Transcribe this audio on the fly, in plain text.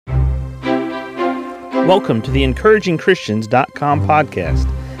Welcome to the EncouragingChristians.com podcast.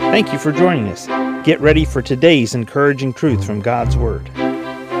 Thank you for joining us. Get ready for today's encouraging truth from God's Word.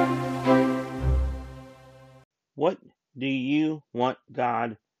 What do you want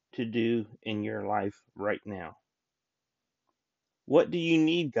God to do in your life right now? What do you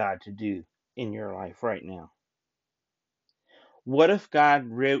need God to do in your life right now? What if God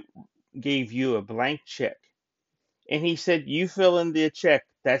gave you a blank check and He said, you fill in the check,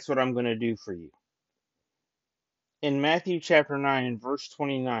 that's what I'm going to do for you? In Matthew chapter 9 and verse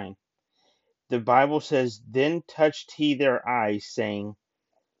 29, the Bible says, then touched He their eyes, saying,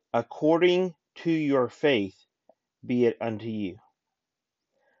 according to your faith be it unto you.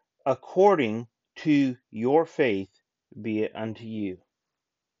 According to your faith be it unto you.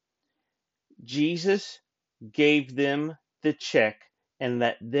 Jesus gave them the check and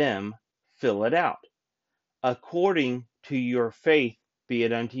let them fill it out. According to your faith be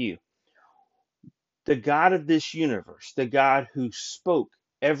it unto you. The God of this universe, the God who spoke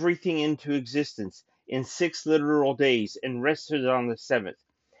everything into existence in 6 literal days and rested on the 7th,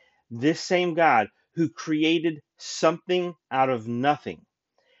 this same God who created something out of nothing,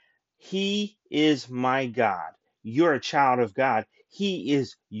 He is my God. You're a child of God. He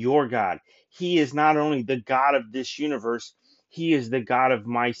is your God. He is not only the God of this universe, He is the God of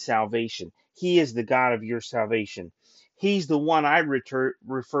my salvation. He is the God of your salvation. He's the one I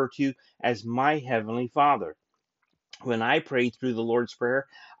refer to as my Heavenly Father. When I pray through the Lord's Prayer,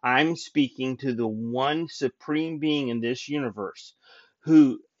 I'm speaking to the one supreme being in this universe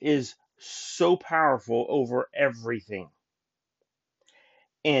who is so powerful over everything.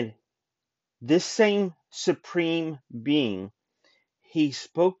 And this same supreme being, He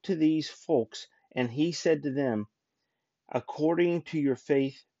spoke to these folks and He said to them, according to your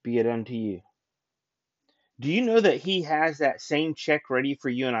faith be it unto you. Do you know that He has that same check ready for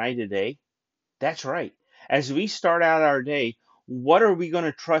you and I today? That's right. As we start out our day, what are we going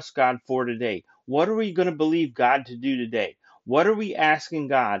to trust God for today? What are we going to believe God to do today? What are we asking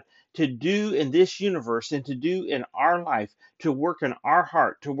God to do in this universe and to do in our life, to work in our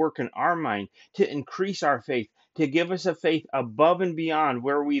heart, to work in our mind, to increase our faith, to give us a faith above and beyond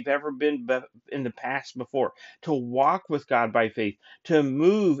where we've ever been in the past before, to walk with God by faith, to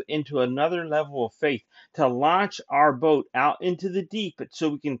move into another level of faith, to launch our boat out into the deep so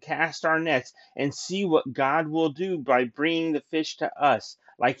we can cast our nets and see what God will do by bringing the fish to us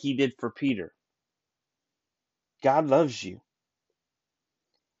like He did for Peter. God loves you.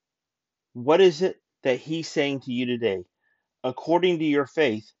 What is it that He's saying to you today? According to your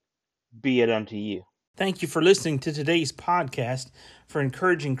faith, be it unto you. Thank you for listening to today's podcast for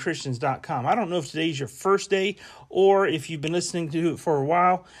EncouragingChristians.com. I don't know if today's your first day or if you've been listening to it for a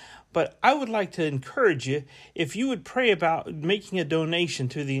while, but I would like to encourage you, if you would pray about making a donation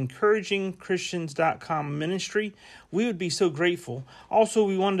to the EncouragingChristians.com ministry, we would be so grateful. Also,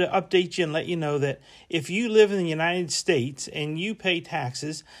 we wanted to update you and let you know that if you live in the United States and you pay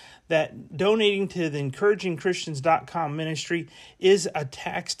taxes, that donating to the EncouragingChristians.com ministry is a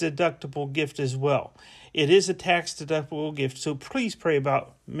tax-deductible gift as well. It is a tax-deductible gift, so please pray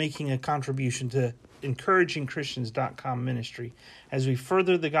about making a contribution to EncouragingChristians.com ministry as we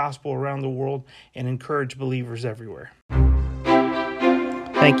further the gospel around the world and encourage believers everywhere.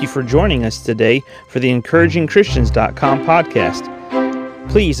 Thank you for joining us today for the EncouragingChristians.com podcast.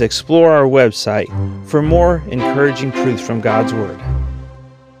 Please explore our website for more encouraging truths from God's Word.